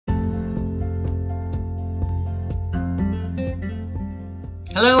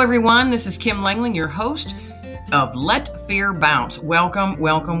Hello, everyone. This is Kim Langland, your host of Let Fear Bounce. Welcome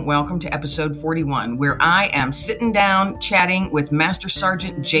to episode 41, where I am sitting down chatting with Master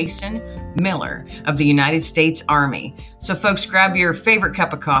Sergeant Jason Miller of the United States Army. So, folks, grab your favorite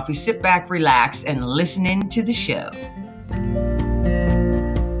cup of coffee, sit back, relax, and listen in to the show.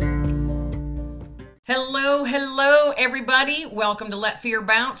 Hello, everybody. Welcome to Let Fear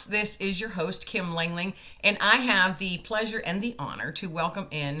Bounce. This is your host, Kim Langling, and I have the pleasure and the honor to welcome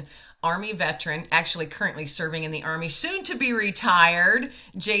in Army veteran, actually currently serving in the Army, soon to be retired,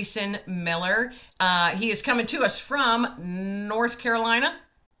 Jason Miller. He is coming to us from North Carolina.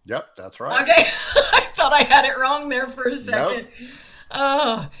 Yep, that's right. Okay, I thought I had it wrong there for a second. Nope.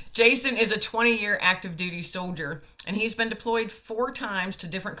 Oh, Jason is a 20-year active duty soldier, and he's been deployed 4 times to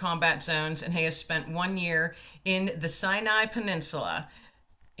different combat zones, and he has spent 1 year in the Sinai Peninsula.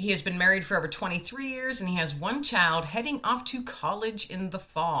 He has been married for over 23 years, and he has 1 child heading off to college in the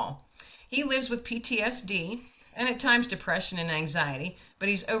fall. He lives with PTSD and at times depression and anxiety, but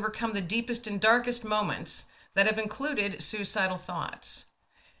he's overcome the deepest and darkest moments that have included suicidal thoughts.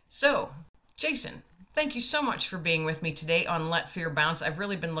 So, Jason, thank you so much for being with me today on Let Fear Bounce. I've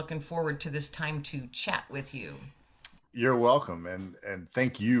really been looking forward to this time to chat with you. You're welcome, and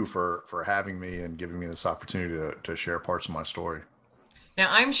thank you for having me and giving me this opportunity to share parts of my story. Now,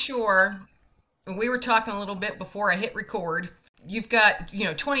 I'm sure, we were talking a little bit before I hit record, you've got,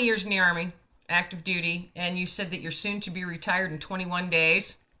 20 years in the Army, active duty, and you said that you're soon to be retired in 21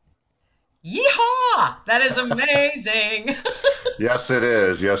 days. Yeehaw! That is amazing. Yes, it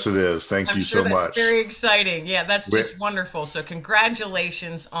is. Yes, it is. Thank you so much. That's very exciting. Yeah, that's just wonderful. So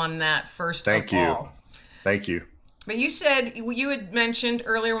congratulations on that first of all. Thank you. But you said, you had mentioned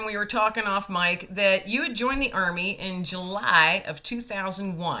earlier when we were talking off mic that you had joined the Army in July of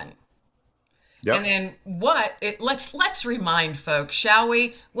 2001. Yep. And then let's remind folks, shall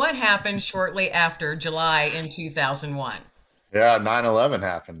we? What happened shortly after July in 2001? Yeah, 9/11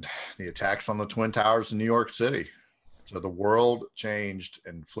 happened. The attacks on the Twin Towers in New York City. So the world changed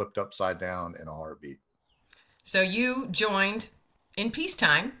and flipped upside down in a heartbeat. So you joined in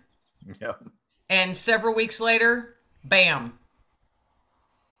peacetime. Yep. And several weeks later, bam.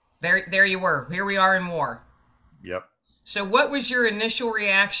 There you were. Here we are in war. Yep. So what was your initial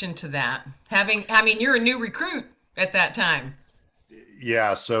reaction to that? You're a new recruit at that time.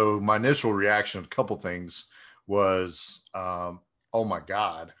 Yeah. So my initial reaction, a couple things, was, oh my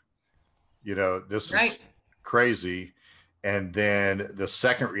God, this is crazy. And then the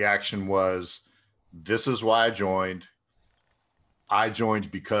second reaction was, this is why I joined. I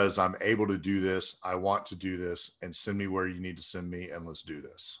joined because I'm able to do this. I want to do this, and send me where you need to send me, and let's do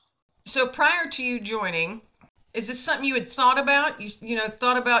this. So prior to you joining, is this something you had thought about?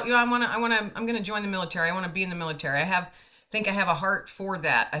 I'm going to join the military. I want to be in the military. I think I have a heart for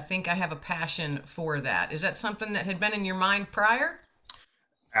that. I think I have a passion for that. Is that something that had been in your mind prior?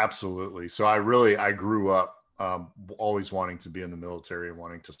 Absolutely. So I grew up always wanting to be in the military and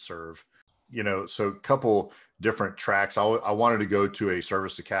wanting to serve. So a couple different tracks. I wanted to go to a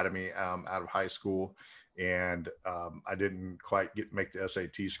service academy out of high school, and I didn't quite make the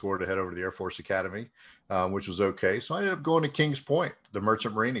SAT score to head over to the Air Force Academy, which was okay. So I ended up going to Kings Point, the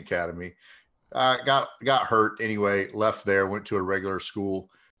Merchant Marine Academy. Got hurt anyway, left there, went to a regular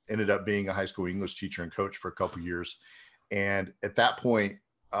school, ended up being a high school English teacher and coach for a couple years. And at that point,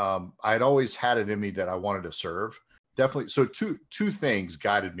 I had always had it in me that I wanted to serve. Definitely. So two things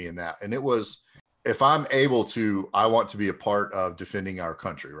guided me in that. And it was, if I'm able to, I want to be a part of defending our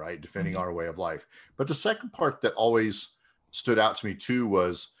country, right? Defending our way of life. But the second part that always stood out to me too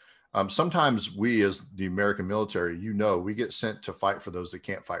was, sometimes we as the American military, we get sent to fight for those that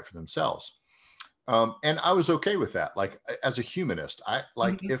can't fight for themselves. And I was okay with that. Like, as a humanist,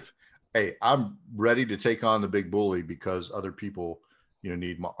 I'm ready to take on the big bully because other people,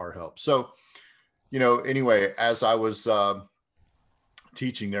 need our help. So, anyway, as I was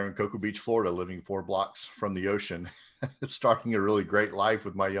teaching there in Cocoa Beach, Florida, living 4 blocks from the ocean, starting a really great life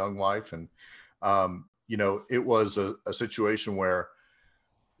with my young wife. And, it was a situation where,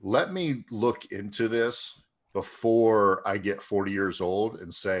 let me look into this before I get 40 years old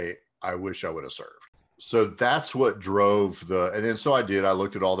and say, I wish I would have served. So that's what drove and then so I did. I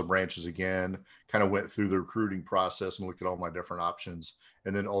looked at all the branches again, kind of went through the recruiting process and looked at all my different options,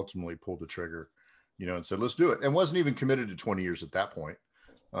 and then ultimately pulled the trigger, and said, let's do it. And wasn't even committed to 20 years at that point.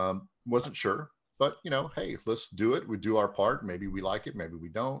 Wasn't sure, but hey, let's do it. We do our part. Maybe we like it. Maybe we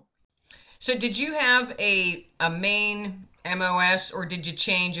don't. So did you have a main MOS, or did you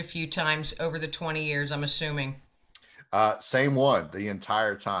change a few times over the 20 years, I'm assuming? Same one the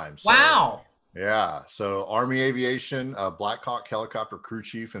entire time. So, wow. Yeah. So Army Aviation, Black Hawk helicopter crew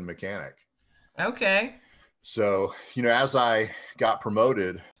chief and mechanic. Okay. So, as I got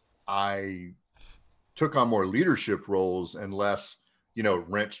promoted, I took on more leadership roles and less,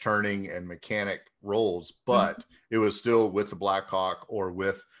 wrench turning and mechanic roles, Mhm. but it was still with the Black Hawk or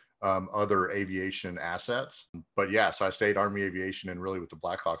with other aviation assets. But yeah, so I stayed Army Aviation and really with the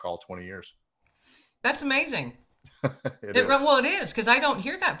Black Hawk all 20 years. That's amazing. It is. Well, it is because I don't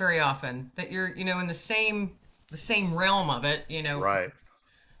hear that very often that you're, in the same realm of it, Right.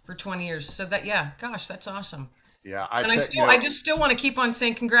 for 20 years. So that, yeah, gosh, that's awesome. Yeah. And I just still want to keep on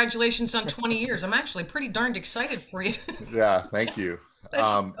saying congratulations on 20 years. I'm actually pretty darned excited for you. Yeah. Thank you. That's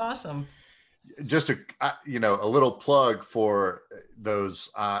just Um, awesome. just a little plug for those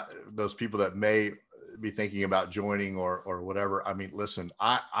people that may be thinking about joining or whatever. I mean, listen,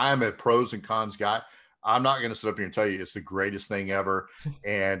 I'm a pros and cons guy. I'm not going to sit up here and tell you it's the greatest thing ever,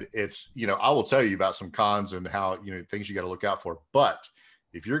 and it's, I will tell you about some cons and how, things you got to look out for. But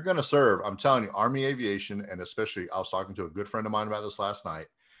if you're going to serve, I'm telling you, Army Aviation, and especially, I was talking to a good friend of mine about this last night.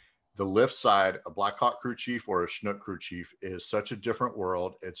 The lift side, a Black Hawk crew chief or a Chinook crew chief, is such a different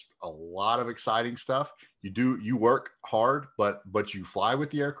world. It's a lot of exciting stuff. You work hard, but you fly with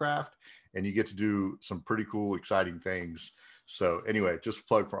the aircraft, and you get to do some pretty cool, exciting things. So anyway, just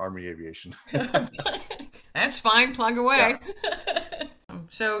plug for Army Aviation. That's fine. Plug Yeah. away.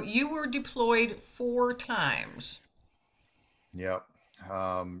 So you were deployed 4 times. Yep.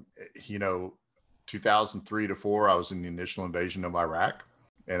 Um, you know, 2003 to four, I was in the initial invasion of Iraq,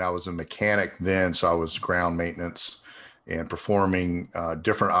 and I was a mechanic then. So I was ground maintenance and performing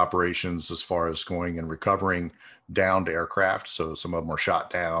different operations as far as going and recovering downed aircraft. So some of them were shot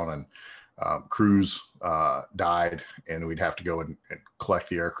down, and crews died, and we'd have to go and collect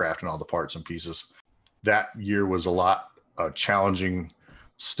the aircraft and all the parts and pieces. That year was a lot challenging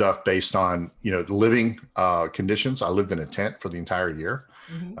stuff based on living conditions. I lived in a tent for the entire year.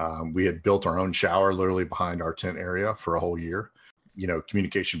 Hmm. We had built our own shower literally behind our tent area for a whole year.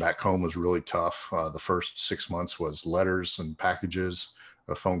 Communication back home was really tough. The first 6 months was letters and packages,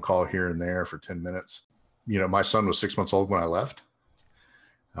 a phone call here and there for 10 minutes. My son was 6 months old when I left.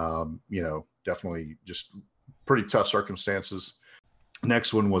 Definitely just pretty tough circumstances.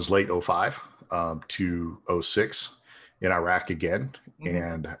 Next one was late '05 to '06 in Iraq again. Hmm.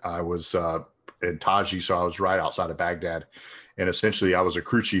 And I was in Taji, so I was right outside of Baghdad. And essentially, I was a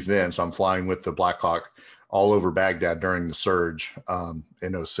crew chief then. So I'm flying with the Black Hawk all over Baghdad during the surge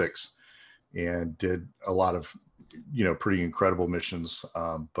in '06, and did a lot of, pretty incredible missions,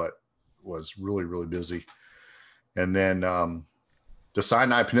 but was really, really busy. And then the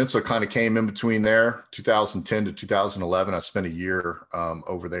Sinai Peninsula kind of came in between there, 2010 to 2011. I spent a year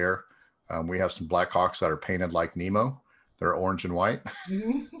over there. We have some Black Hawks that are painted like Nemo. They're orange and white.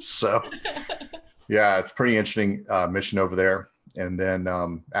 Hmm. So, yeah, it's pretty interesting mission over there. And then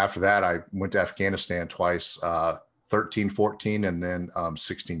after that, I went to Afghanistan twice, 13, 14, and then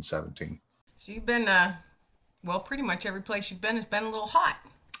 16, 17. So you've been, well, pretty much every place you've been has been a little hot.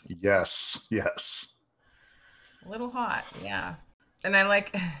 Yes, yes. A little hot, yeah. And I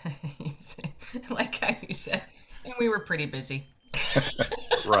like, like how you said, and we were pretty busy.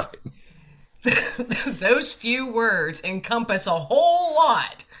 Right. Those few words encompass a whole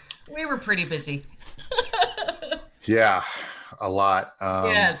lot. We were pretty busy. Yeah, a lot.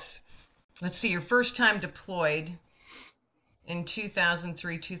 Yes. Let's see, your first time deployed in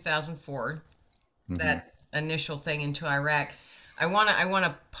 2003, 2004, Mhm. that initial thing into Iraq. I want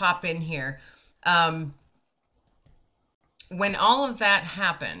to pop in here. Um, when all of that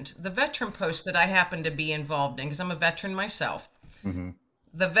happened, the veteran post that I happened to be involved in, because I'm a veteran myself, Mhm.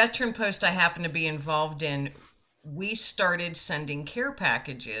 the veteran post I happened to be involved in, we started sending care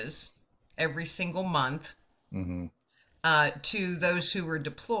packages every single month Mhm. to those who were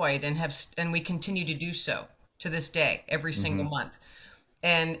deployed, and we continue to do so to this day, every single Mhm. month.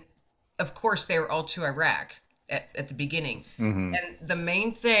 And of course, they were all to Iraq at the beginning. Mhm. And the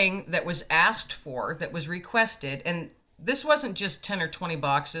main thing that was asked for, that was requested, and this wasn't just 10 or 20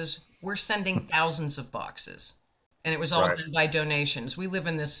 boxes, we're sending thousands of boxes. And it was all Right. done by donations. We live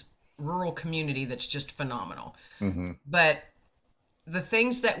in this rural community that's just phenomenal. Mhm. But the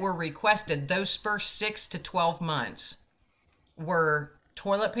things that were requested those first 6 to 12 months were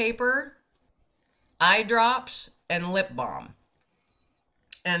toilet paper, eye drops, and lip balm.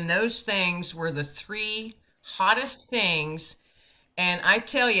 And those things were the three hottest things. And I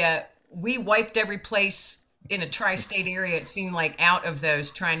tell you, we wiped every place in a tri-state area, it seemed like, out of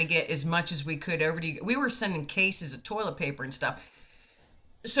those, trying to get as much as we could over to you. We were sending cases of toilet paper and stuff.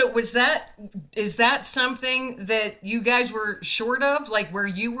 So is that something that you guys were short of, like where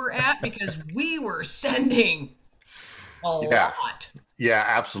you were at? Because we were sending a Yeah. lot. Yeah,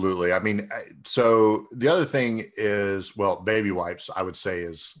 absolutely. I mean, so the other thing is, well, baby wipes, I would say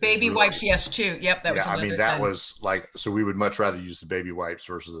is Baby really, wipes, yes, too. Yep, that yeah. was I mean, another that thing. was like, so we would much rather use the baby wipes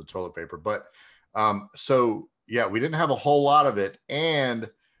versus the toilet paper. But so yeah, we didn't have a whole lot of it, and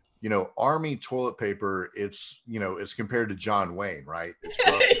Army toilet paper, it's compared to John Wayne, right?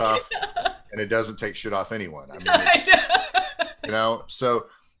 It's rough, tough, and it doesn't take shit off anyone. I mean, so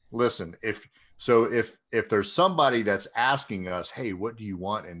listen, if there's somebody that's asking us, hey, what do you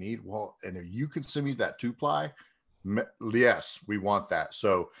want and need? Well, and if you can send me that 2-ply, yes, we want that.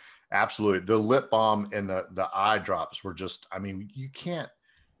 So absolutely, the lip balm and the eye drops were just, I mean, you can't,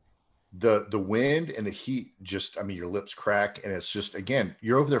 the wind and the heat just, I mean, your lips crack, and it's just, again,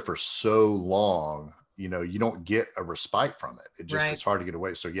 you're over there for so long, you don't get a respite from it. Right. It's hard to get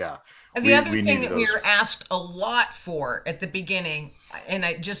away. So yeah, And the other we thing needed that we those. were asked a lot for at the beginning, and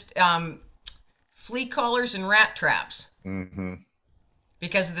I just flea collars and rat traps Hmm.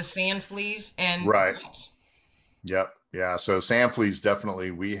 because of the sand fleas and Right. rats. Yep. Yeah. So Sam fleas,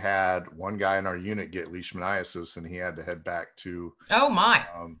 definitely. We had one guy in our unit get leishmaniasis, and he had to head back to, Oh my.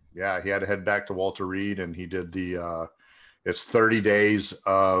 yeah, he had to head back to Walter Reed, and he did it's 30 days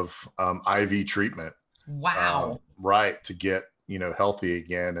of IV treatment, Wow. right, to get, healthy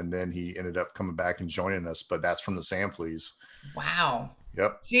again. And then he ended up coming back and joining us, but that's from the Sam fleas. Wow.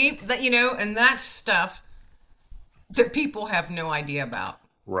 Yep. See that, and that's stuff that people have no idea about.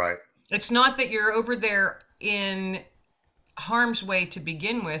 Right. It's not that you're over there in harm's way to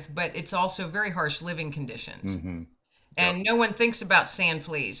begin with, but it's also very harsh living conditions. Hmm. Yep. And no one thinks about sand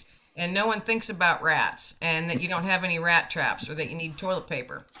fleas, and no one thinks about rats, and that you don't have any rat traps or that you need toilet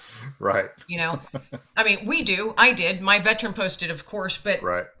paper. Right. You know, I mean, we do. I did. My veteran posted, of course, but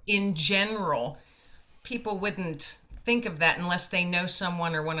Right. in general, people wouldn't think of that unless they know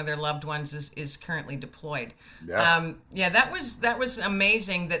someone or one of their loved ones is currently deployed. Yeah. Yeah, that was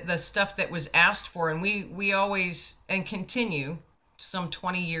amazing that the stuff that was asked for, and we always and continue some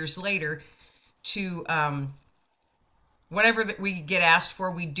 20 years later to whatever that we get asked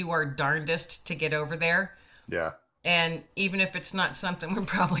for, we do our darndest to get over there. Yeah. And even if it's not something we're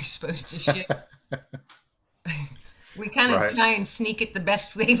probably supposed to ship, we kind of Right. try and sneak it the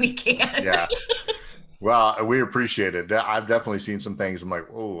best way we can. Yeah. Well, we appreciate it. I've definitely seen some things. I'm like,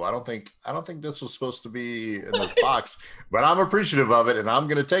 oh, I don't think this was supposed to be in this box, but I'm appreciative of it, and I'm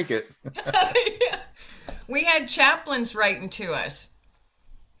going to take it. We had chaplains writing to us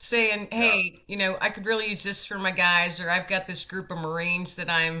saying, Yeah. "Hey, I could really use this for my guys, or I've got this group of Marines that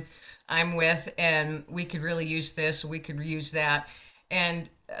I'm with, and we could really use this, or we could use that." And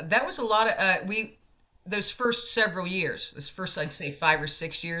that was a lot of we those first several years, this first I'd say 5 or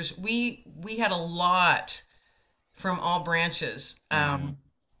 6 years, we had a lot from all branches, Hmm.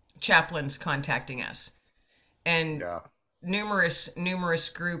 chaplains contacting us, and Yeah. numerous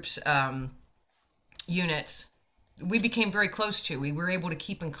groups, units we became very close to. We were able to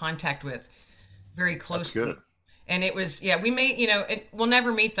keep in contact with very That's closely. good. And it was, yeah, we may, we'll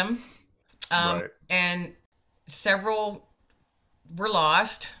never meet them. Right. And several were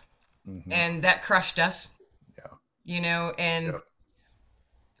lost, Hmm. and that crushed us, Yeah. and Yep.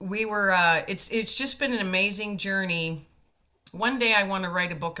 we were, it's just been an amazing journey. One day I want to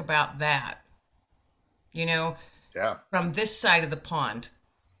write a book about that, you know, Yeah. from this side of the pond,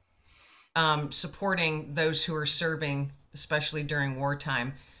 supporting those who are serving, especially during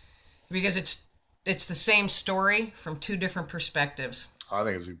wartime, because it's the same story from two different perspectives, I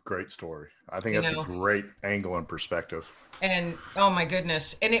think it's a great story. I think you that's a know. great angle and perspective. And oh my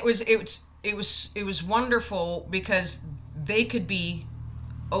goodness, and it was wonderful because they could be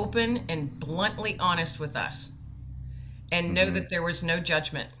open and bluntly honest with us and know Hmm. that there was no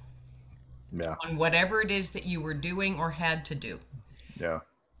judgment Yeah. on whatever it is that you were doing or had to do. Yeah.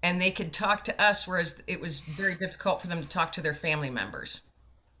 And they could talk to us, whereas it was very difficult for them to talk to their family members.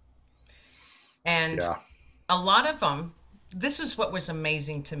 And Yeah. a lot of them, this is what was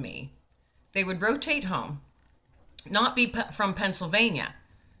amazing to me. They would rotate home, not be from Pennsylvania.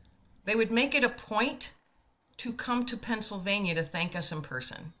 They would make it a point to come to Pennsylvania to thank us in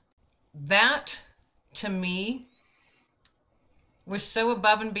person. That, to me, was so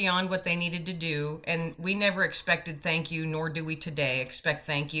above and beyond what they needed to do. And we never expected thank you, nor do we today expect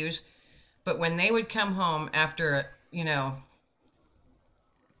thank yous. But when they would come home after,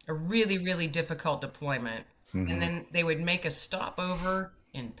 a really, really difficult deployment, and Hmm. then they would make a stopover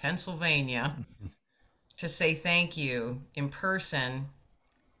in Pennsylvania to say thank you in person,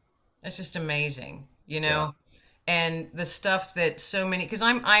 that's just amazing, Yeah. And the stuff that so many, because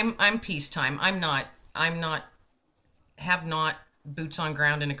I'm peacetime. I'm not have not boots on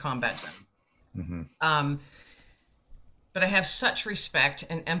ground in a combat zone. Hmm. Um, but I have such respect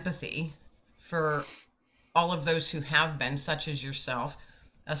and empathy for all of those who have been, such as yourself,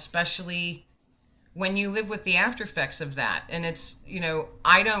 especially when you live with the after effects of that. And it's,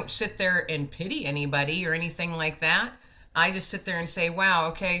 I don't sit there and pity anybody or anything like that. I just sit there and say, wow,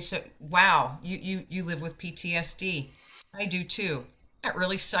 okay, so wow, you live with PTSD. I do too. That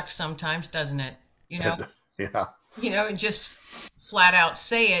really sucks sometimes, doesn't it? You know, Yeah. and just flat out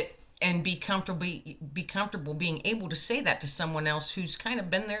say it and be comfortable being able to say that to someone else who's kind of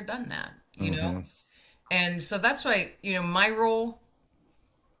been there, done that. Hmm. And so that's why, my role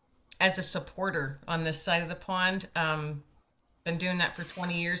as a supporter on this side of the pond, been doing that for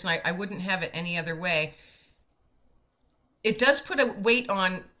 20 years, and I wouldn't have it any other way. It does put a weight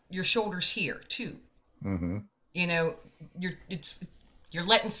on your shoulders here too. Hmm. You know, you're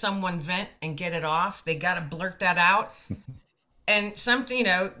letting someone vent and get it off. They got to blurt that out, and something,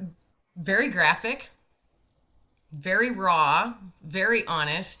 very graphic, very raw, very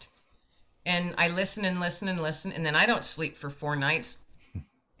honest. And I listen and listen and listen, and then I don't sleep for 4 nights.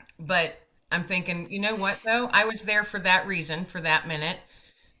 But I'm thinking, you know what, though? I was there for that reason, for that minute,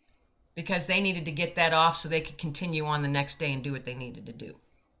 because they needed to get that off so they could continue on the next day and do what they needed to do.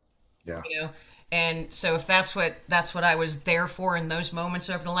 Yeah. You know? And so if that's what I was there for in those moments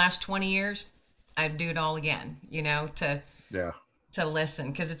over the last 20 years, I'd do it all again, Yeah. to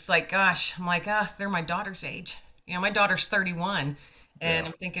listen. Because it's like, gosh, I'm like, they're my daughter's age. My daughter's 31, and Yeah.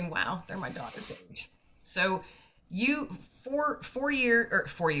 I'm thinking, wow, they're my daughter's age. So you 4 year or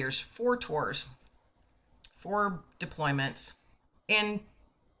 4 years, 4 tours, 4 deployments in,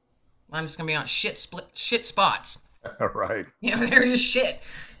 I'm just gonna be on shit spots. Right. They're just shit.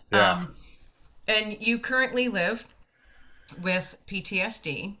 Yeah. Um, and you currently live with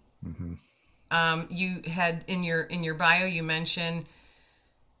PTSD. Hmm. You had in your bio, you mentioned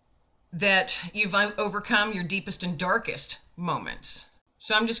that you've overcome your deepest and darkest moments.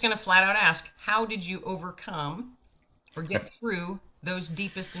 So I'm just going to flat out ask, how did you overcome or get through those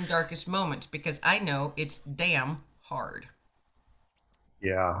deepest and darkest moments? Because I know it's damn hard.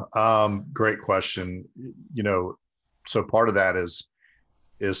 Yeah. Great question. So part of that is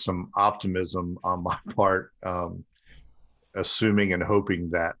some optimism on my part, assuming and hoping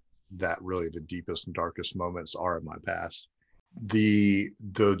that really the deepest and darkest moments are in my past. The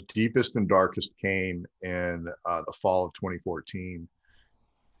deepest and darkest came in the fall of 2014,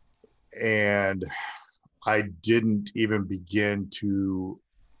 and I didn't even begin to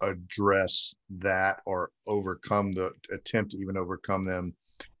address that or overcome the attempt to even overcome them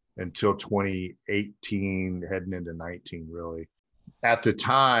until 2018, heading into 19, really. At the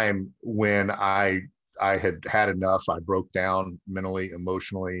time when I had had enough, I broke down mentally,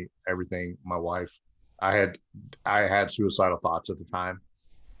 emotionally, everything. My wife, I had I had suicidal thoughts at the time.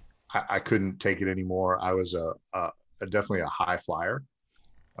 I couldn't take it anymore. I was a definitely a high flyer,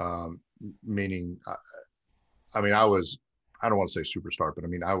 um, meaning I mean, I don't want to say superstar, but I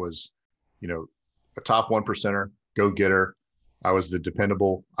mean, I was, you know, a top 1%er, go getter. I was the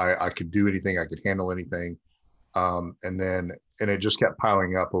dependable. I could do anything. I could handle anything. And it just kept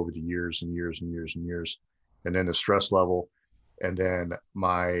piling up over the years and years and years and years. And then the stress level, and then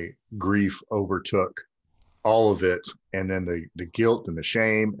my grief overtook all of it. And then the guilt and the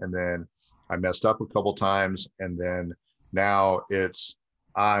shame. And then I messed up a couple times. And then now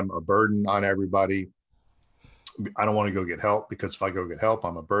I'm a burden on everybody. I don't want to go get help because if I go get help,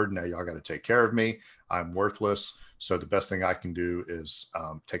 I'm a burden. Now y'all got to take care of me. I'm worthless. So the best thing I can do is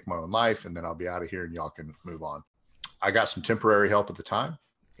take my own life, and then I'll be out of here, and y'all can move on. I got some temporary help at the time,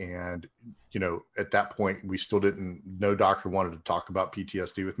 and at that point, we still didn't. No doctor wanted to talk about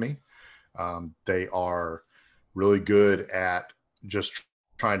PTSD with me. They are really good at just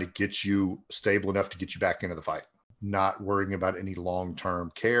trying to get you stable enough to get you back into the fight, not worrying about any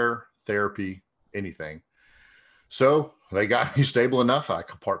long-term care, therapy, anything. So they got me stable enough. I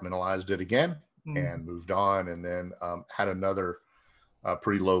compartmentalized it again Mm. and moved on. And then had another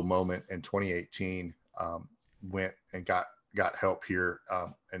pretty low moment in 2018. Went and got help here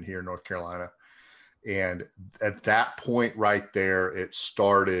and here in North Carolina. And at that point right there, it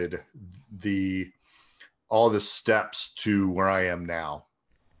started the all the steps to where I am now,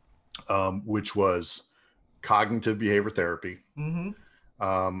 which was cognitive behavior therapy. Mm-hmm.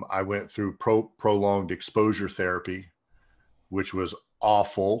 I went through prolonged exposure therapy, which was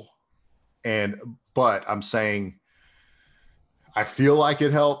awful. But I'm saying I feel like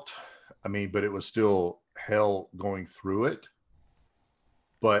it helped. I mean, but it was still hell going through it.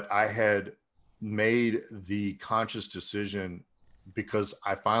 But I had made the conscious decision because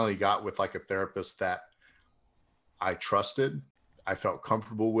I finally got with like a therapist that I trusted, I felt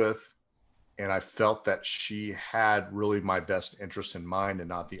comfortable with, and I felt that she had really my best interest in mind and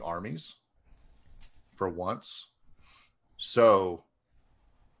not the Army's for once. So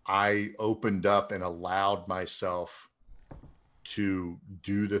I opened up and allowed myself to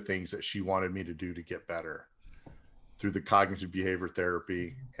do the things that she wanted me to do to get better through the cognitive behavior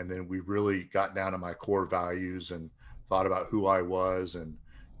therapy. And then we really got down to my core values and thought about who I was and,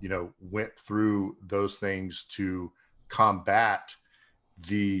 went through those things to combat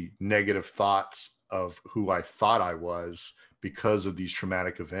the negative thoughts of who I thought I was because of these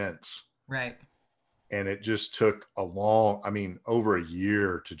traumatic events. Right. And it just took over a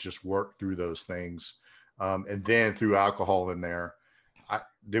year to just work through those things. And then through alcohol in there,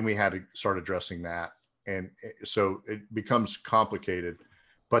 then we had to start addressing that. And so it becomes complicated,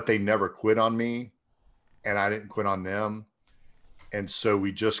 but they never quit on me and I didn't quit on them. And so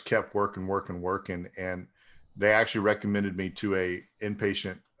we just kept working. And they actually recommended me to a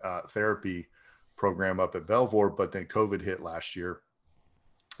inpatient therapy program up at Belvoir, but then COVID hit last year.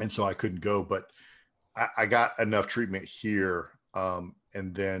 And so I couldn't go, but I got enough treatment here. And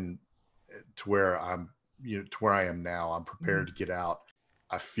then to where to where I am now, I'm prepared to get out.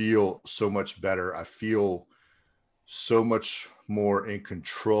 I feel so much better. I feel so much more in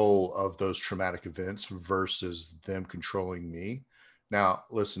control of those traumatic events versus them controlling me. Now,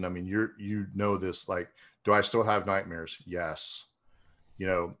 listen, I mean, you know this, like, do I still have nightmares? Yes.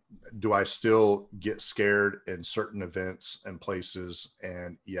 Do I still get scared in certain events and places?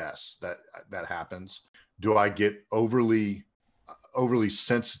 And yes, that happens. Do I get overly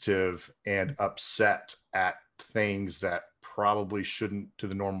sensitive and upset at things that probably shouldn't to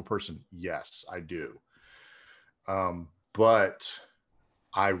the normal person? Yes, I do. But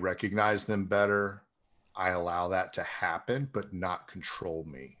I recognize them better. I allow that to happen, but not control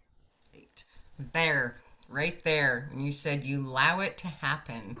me. Right. There, right there. And you said you allow it to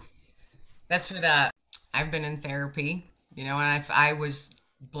happen. That's what I've been in therapy, and I was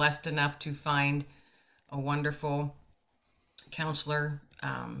blessed enough to find a wonderful counselor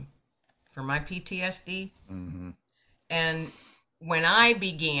for my PTSD. Mm-hmm. And when I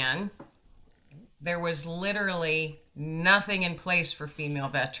began, there was literally nothing in place for female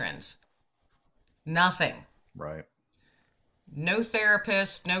veterans. Nothing. Right. No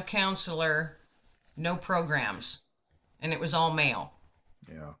therapist, no counselor, no programs. And it was all male.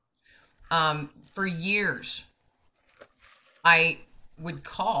 Yeah. For years, I would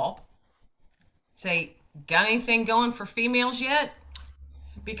call, say, got anything going for females yet?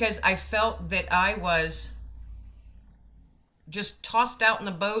 Because I felt that I was just tossed out in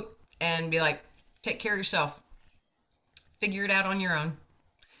the boat and be like, take care of yourself. Figure it out on your own.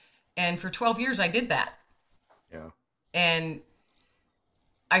 And for 12 years, I did that. Yeah. And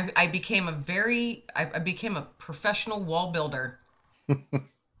I became I became a professional wall builder.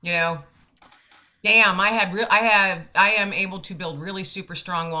 Damn, I am able to build really super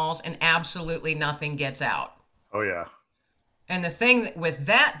strong walls and absolutely nothing gets out. Oh yeah. And the thing with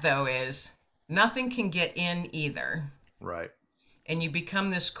that though is nothing can get in either. Right. And you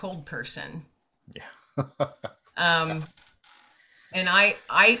become this cold person. Yeah. And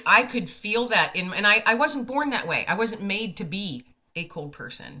I could feel that and I wasn't born that way. I wasn't made to be a cold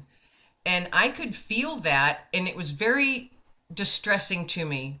person. And I could feel that, and it was very distressing to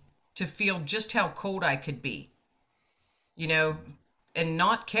me to feel just how cold I could be, and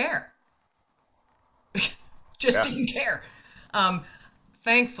not care. Just didn't care.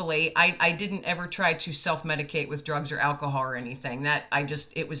 Thankfully, I didn't ever try to self-medicate with drugs or alcohol or anything.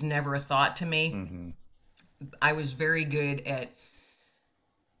 It was never a thought to me. Mm-hmm. I was very good at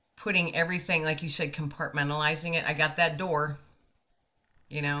putting everything, like you said, compartmentalizing it. I got that door,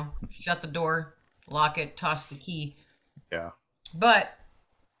 shut the door, lock it, toss the key. Yeah. But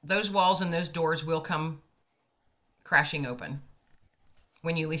those walls and those doors will come crashing open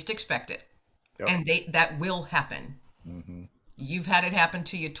when you least expect it. Yep. And that will happen. Mm-hmm. You've had it happen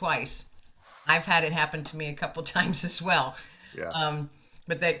to you twice. I've had it happen to me a couple times as well. Yeah.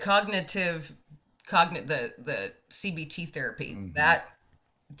 But that the CBT therapy, mm-hmm. that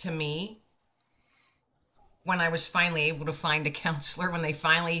to me, when I was finally able to find a counselor, when they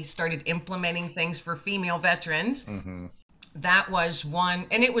finally started implementing things for female veterans, mm-hmm. that was one,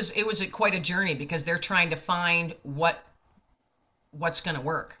 and it was quite a journey because they're trying to find what's going to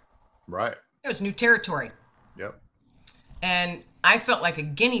work. Right. It was new territory. Yep. And I felt like a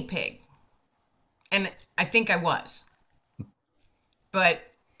guinea pig. And I think I was. But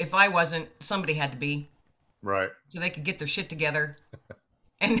if I wasn't, somebody had to be. Right. So they could get their shit together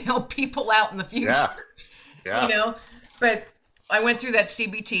and help people out in the future, Yeah. you Yeah. know. But I went through that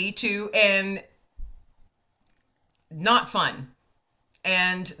CBT too, and not fun.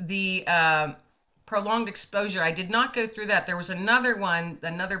 And the prolonged exposure, I did not go through that. There was another one,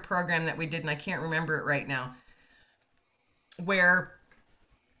 another program that we did, and I can't remember it right now, where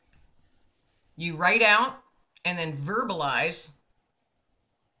you write out and then verbalize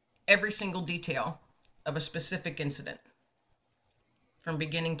every single detail of a specific incident from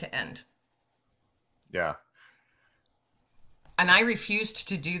beginning to end. Yeah. And I refused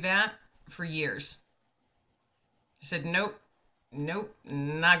to do that for years. I said, nope, nope,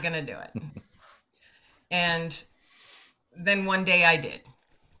 not going to do it. And then one day I did.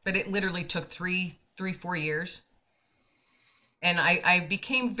 But it literally took 4 years. And I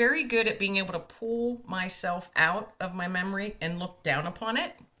became very good at being able to pull myself out of my memory and look down upon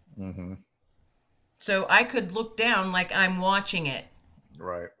it. Mm-hmm. So I could look down like I'm watching it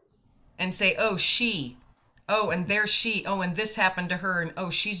Right. and say, oh, she. Oh, and there's she. Oh, and this happened to her. And oh,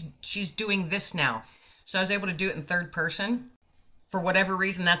 she's doing this now. So I was able to do it in third person. For whatever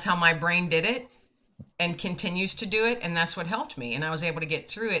reason, that's how my brain did it and continues to do it. And that's what helped me. And I was able to get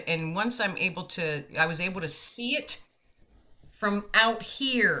through it. And once I was able to see it from out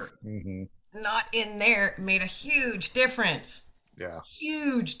here, Mm-hmm. not in there, it made a huge difference. Yeah.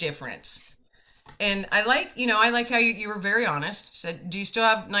 Huge difference. And I like how you were very honest. Said, do you still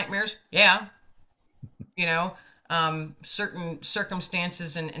have nightmares? Yeah. Certain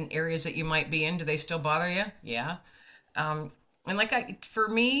circumstances and areas that you might be in, do they still bother you? Yeah. And for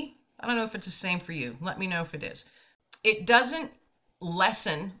me, I don't know if it's the same for you. Let me know if it is. It doesn't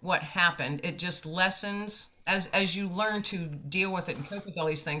lessen what happened. It just lessens as you learn to deal with it and cope with all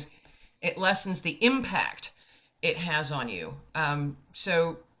these things. It lessens the impact it has on you.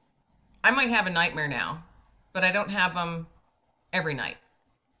 So I might have a nightmare now, but I don't have them every night.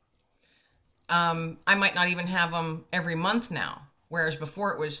 I might not even have them every month now, whereas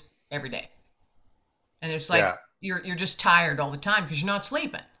before it was every day. And it's like you're just tired all the time because you're not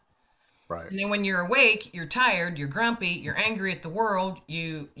sleeping. Right. And then when you're awake, you're tired, you're grumpy, you're angry at the world,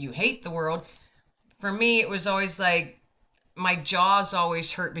 you hate the world. For me, it was always like my jaws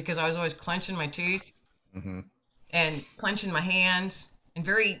always hurt because I was always clenching my teeth Mm-hmm. and clenching my hands and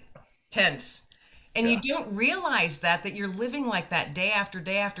very tense. And you don't realize that you're living like that day after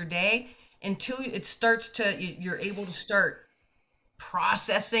day after day until it starts to, you're able to start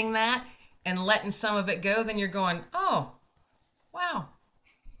processing that and letting some of it go. Then you're going, oh, wow.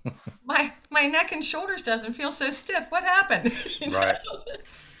 My neck and shoulders doesn't feel so stiff. What happened? You know? Right.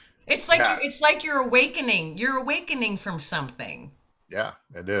 It's like you're awakening. You're awakening from something. Yeah,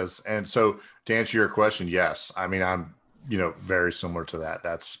 it is. And so to answer your question, yes. I mean, I'm, very similar to that.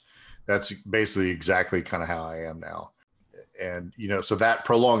 That's basically exactly kind of how I am now. And, so that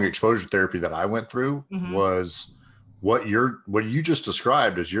prolonged exposure therapy that I went through was what you just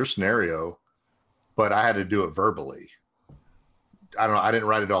described as your scenario, but I had to do it verbally. I don't know. I didn't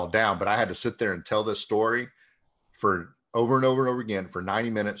write it all down, but I had to sit there and tell this story for over and over and over again for 90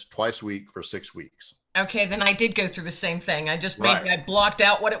 minutes, twice a week for 6 weeks. Okay, then I did go through the same thing. I blocked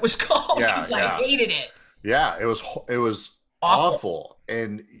out what it was called because I hated it. Yeah, it was awful.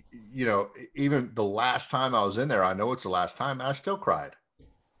 And even the last time I was in there, I know it's the last time, and I still cried.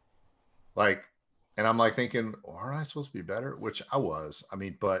 And I'm like thinking, well, aren't I supposed to be better? Which I was. I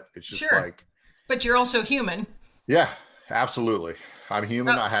mean, but it's just but you're also human. Yeah, absolutely. I'm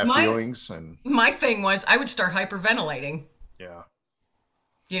human. I have feelings, and my thing was I would start hyperventilating. Yeah.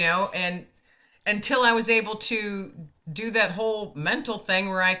 And until I was able to do that whole mental thing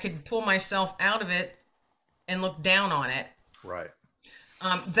where I could pull myself out of it and look down on it. Right.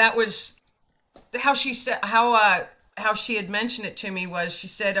 That was how she said, how she had mentioned it to me was she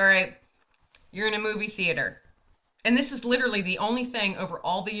said, all right, you're in a movie theater. And this is literally the only thing over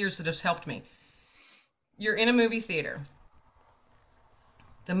all the years that has helped me. You're in a movie theater.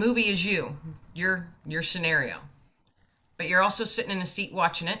 The movie is your scenario, but you're also sitting in a seat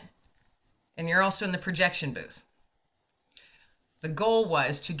watching it. And you're also in the projection booth. The goal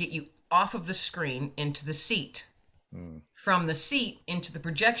was to get you off of the screen into the seat. From the seat into the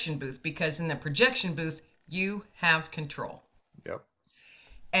projection booth, because in the projection booth, you have control. Yep.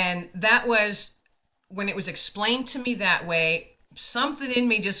 And that was, when it was explained to me that way, something in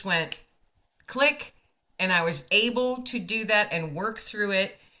me just went click, and I was able to do that and work through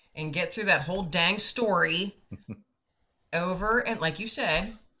it and get through that whole dang story over, and like you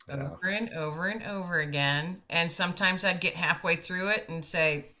said, over and over and over again. And sometimes I'd get halfway through it and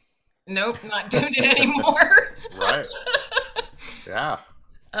say, nope, not doing it anymore. Right. Yeah.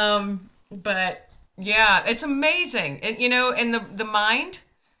 But yeah, it's amazing. And and the mind,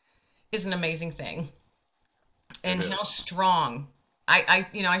 is an amazing thing. And It how is. strong.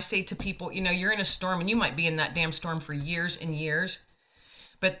 I say to people, you're in a storm and you might be in that damn storm for years and years,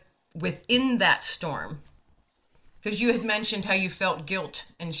 but within that storm, because you had mentioned how you felt guilt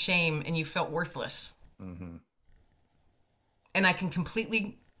and shame and you felt worthless. Hmm. And I can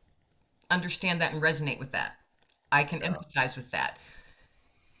completely understand that and resonate with that. I can Yeah. empathize with that.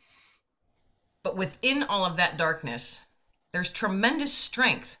 But within all of that darkness, there's tremendous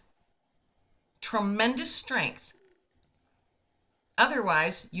strength. Tremendous strength.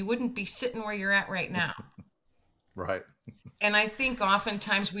 Otherwise, you wouldn't be sitting where you're at right now. Right. And I think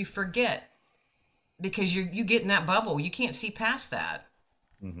oftentimes we forget because you get in that bubble. You can't see past that.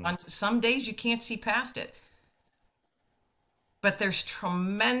 Hmm. On some days, you can't see past it. But there's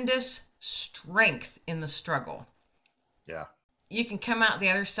tremendous strength in the struggle. Yeah. You can come out the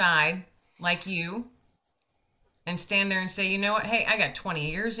other side like you and stand there and say, you know what? Hey, I got 20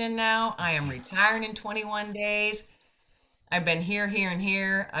 years in now. I am retiring in 21 days. I've been here, here, and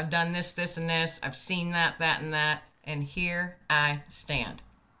here. I've done this, this, and this. I've seen that, that, and that. And here I stand.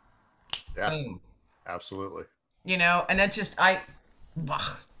 Yeah. Boom. Absolutely. And that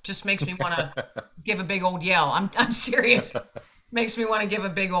just makes me want to give a big old yell. I'm serious. Makes me want to give a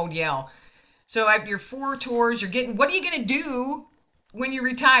big old yell. So at your 4 tours, what are you going to do when you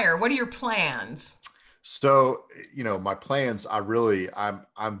retire? What are your plans? So, my plans,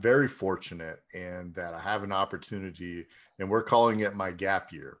 I'm very fortunate in that I have an opportunity, and we're calling it my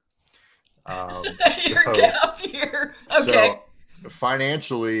gap year. Your So, gap year. Okay. so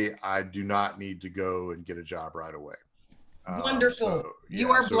financially, I do not need to go and get a job right away. So Wonderful. You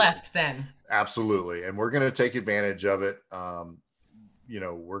yeah, are so blessed then. absolutely, and we're going to take advantage of it.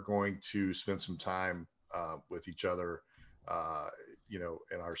 We're going to spend some time with each other, uh,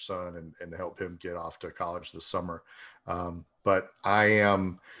 and our son, and help him get off to college this summer. But I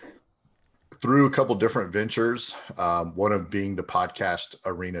am through a couple different ventures, one of being the podcast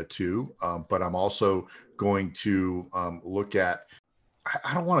arena too. But I'm also going to look at,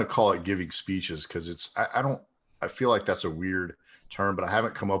 I don't want to call it giving speeches because I don't, I feel like that's a weird term, but I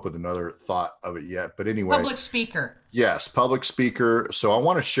haven't come up with another thought of it yet. But anyway, Public speaker. yes, public speaker. So I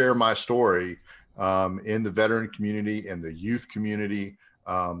want to share my story in the veteran community and the youth community,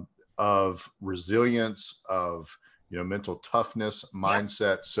 of resilience, of mental toughness, Yep.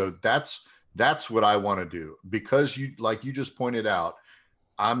 mindset. So that's what I want to do because like you just pointed out,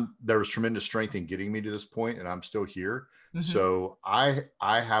 there was tremendous strength in getting me to this point, and I'm still here. Hmm. So I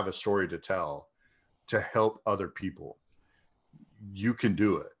have a story to tell to help other people. You can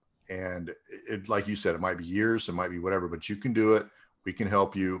do it. And like you said, it might be years, it might be whatever, but you can do it. We can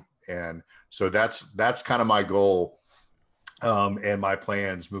help you. And so that's kind of my goal. And my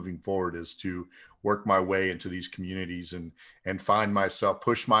plans moving forward is to work my way into these communities and find myself,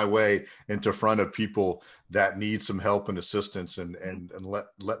 push my way into front of people that need some help and assistance, and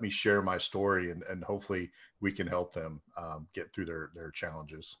let me share my story, and hopefully we can help them get through their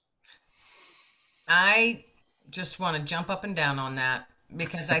challenges. I just want to jump up and down on that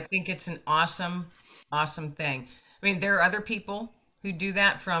because I think it's an awesome, awesome thing. I mean, there are other people who do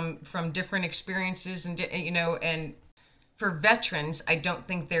that from different experiences and for veterans, I don't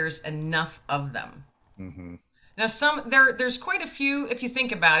think there's enough of them. Hmm. Now, there's quite a few if you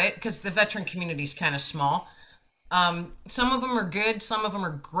think about it, because the veteran community is kind of small. Some of them are good, some of them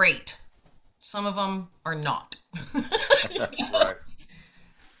are great, some of them are not. Right.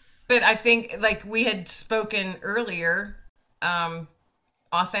 But I think, like we had spoken earlier,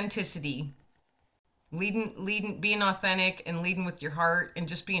 authenticity, being authentic and leading with your heart and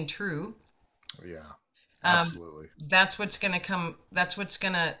just being true. Yeah. Um, Absolutely. that's what's gonna come. That's what's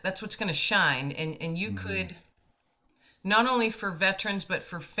gonna shine. And you Hmm. could not only for veterans but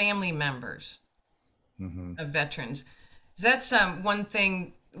for family members Hmm. of veterans. That's one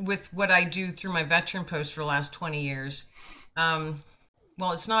thing with what I do through my veteran post for the last 20 years. Um,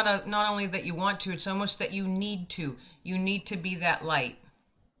 well, it's not only that you want to, it's almost that you need to. You need to be that light.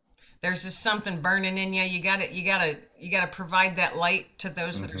 There's just something burning in you. You gotta provide that light to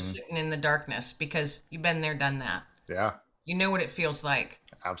those that are Hmm. sitting in the darkness because you've been there, done that. Yeah. You know what it feels like,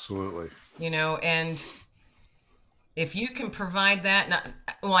 Absolutely. and if you can provide that, not,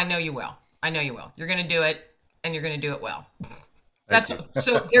 well, I know you will. I know you will. You're going to do it, and you're going to do it well. Thank you.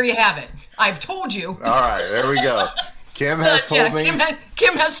 So there you have it. I've told you. All right, there we go. Kim has Yeah, told me.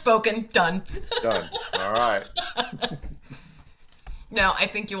 Kim has spoken. Done. Done. All right. No, I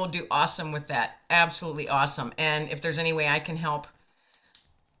think you will do awesome with that. Absolutely awesome. And if there's any way I can help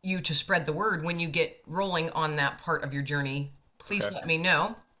you to spread the word when you get rolling on that part of your journey, please Okay. let me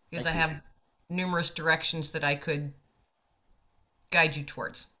know because I Thank you. have numerous directions that I could guide you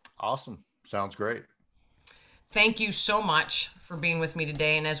towards. Awesome. Sounds great. Thank you so much for being with me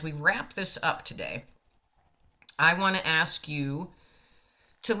today. And as we wrap this up today, I want to ask you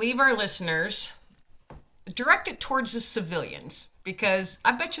to leave our listeners, direct it towards the civilians, because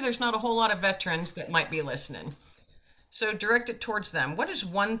I bet you there's not a whole lot of veterans that might be listening. So direct it towards them. What is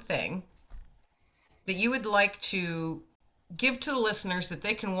one thing that you would like to give to the listeners that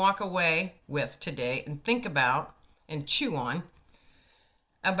they can walk away with today and think about and chew on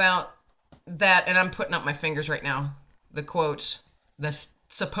about that? And I'm putting up my fingers right now, the quotes, the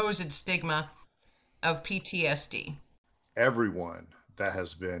supposed stigma of PTSD. Everyone that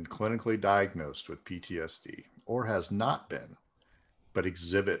has been clinically diagnosed with PTSD or has not been, but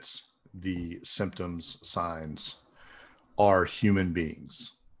exhibits the symptoms, signs, are human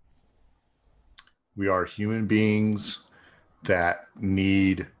beings. We are human beings that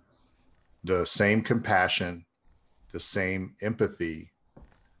need the same compassion, the same empathy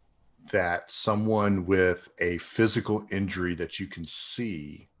that someone with a physical injury that you can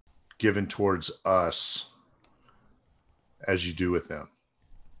see given towards us as you do with them.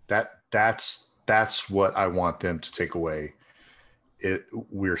 That's what I want them to take away.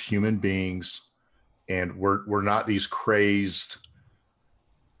 We're human beings, and we're not these crazed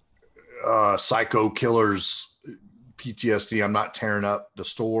psycho killers. PTSD. I'm not tearing up the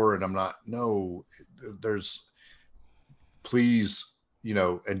store, and I'm not. No, please,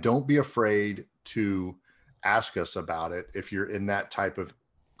 and don't be afraid to ask us about it if you're in that type of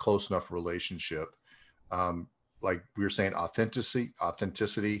close enough relationship. Like we were saying,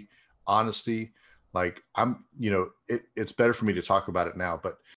 authenticity, honesty. Like it's better for me to talk about it now,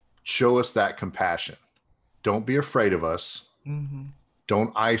 but show us that compassion. Don't be afraid of us. Mm-hmm.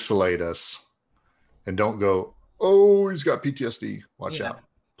 Don't isolate us, and don't go, oh, he's got PTSD. Watch out,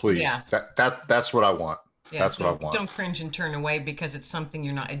 please. Yeah. That's what I want. Yeah, that's what I want. Don't cringe and turn away because it's something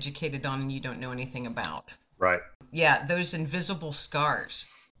you're not educated on and you don't know anything about. Right. Yeah, those invisible scars.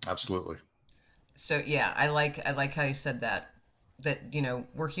 Absolutely. So yeah, I like how you said that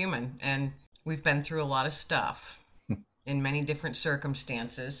we're human and we've been through a lot of stuff in many different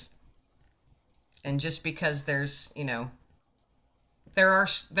circumstances. And just because there's, there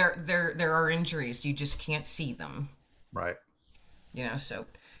are injuries, you just can't see them. Right. So.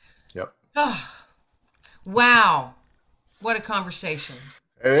 Yep. Oh, wow. What a conversation.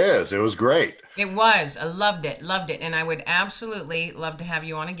 It is. It was great. It was. I loved it. And I would absolutely love to have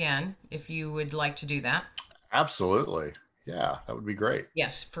you on again if you would like to do that. Absolutely. Yeah, that would be great.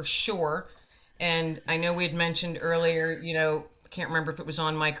 Yes, for sure. And I know we had mentioned earlier, I can't remember if it was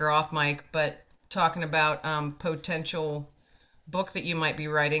on mic or off mic, but talking about potential book that you might be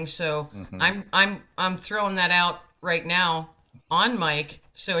writing. So I'm throwing that out right now on mic,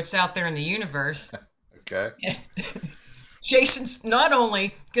 so it's out there in the universe. Okay. Jason's not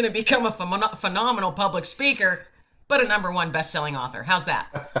only going to become a phenomenal public speaker, but a #1 best-selling author. How's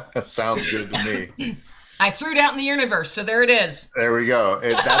that? Sounds good to me. I threw it out in the universe, so there it is. There we go.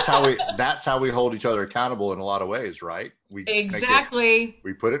 That's how we hold each other accountable in a lot of ways, right? Exactly.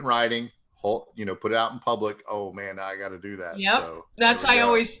 We put it in writing. Put it out in public. Oh man, I got to do that. Yep. So, that's I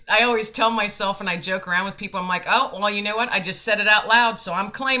always tell myself, and I joke around with people. I'm like, oh, well, you know what? I just said it out loud, so I'm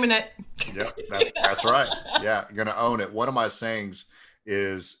claiming it. Yep. That's right. Yeah. You're going to own it. One of my sayings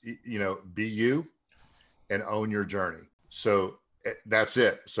is, be you and own your journey. So that's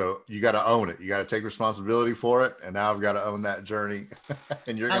it. So you got to own it. You got to take responsibility for it. And now I've got to own that journey.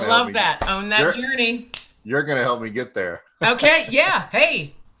 And you're going to love that. Own that journey. You're going to help me get there. Okay. Yeah.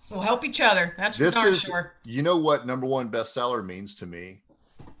 Hey. We'll help each other. That's for darn sure. You know what #1 bestseller means to me?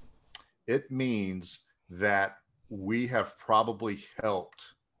 It means that we have probably helped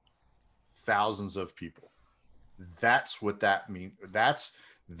thousands of people. That's what that means.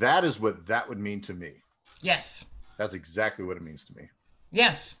 That is what that would mean to me. Yes. That's exactly what it means to me.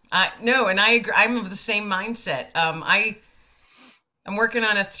 Yes. No, and I agree. I'm of the same mindset. I'm working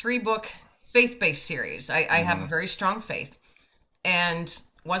on a 3-book faith-based series. I have a very strong faith, and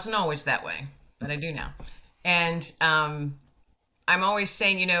wasn't always that way, but I do now. And I'm always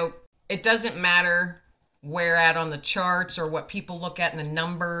saying, it doesn't matter where at on the charts or what people look at in the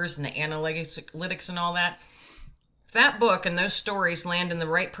numbers and the analytics and all that. If that book and those stories land in the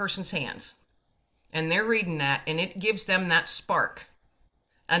right person's hands and they're reading that and it gives them that spark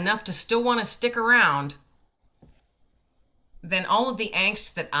enough to still want to stick around, then all of the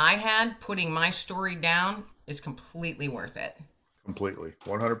angst that I had putting my story down is completely worth it. Completely.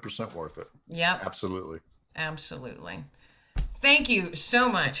 100% worth it. Yep. Absolutely. Absolutely. Thank you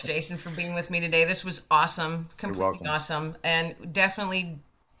so much, Jason, for being with me today. This was awesome. Completely awesome. And definitely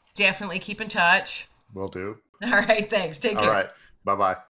keep in touch. Will do. All right. Thanks. Take care. All right. Bye-bye.